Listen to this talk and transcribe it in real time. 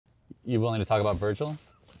You willing to talk about Virgil?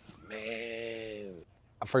 Man,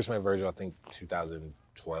 I first met Virgil, I think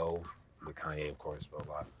 2012 with Kanye, of course, blah,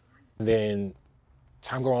 blah. And then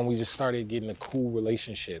time go on, we just started getting a cool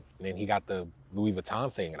relationship. And then he got the Louis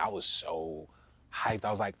Vuitton thing, and I was so hyped.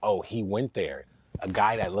 I was like, oh, he went there. A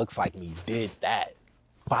guy that looks like me did that.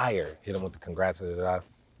 Fire. Hit him with the congrats. When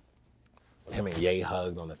him and Ye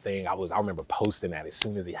hugged on the thing, I remember posting that as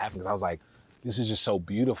soon as it happened, because I was like, this is just so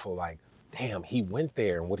beautiful. Like, damn, he went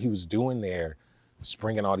there, and what he was doing there,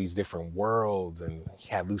 bringing all these different worlds, and he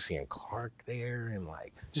had Lucy and Clark there, and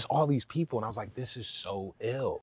like just all these people, and I was like, this is so ill.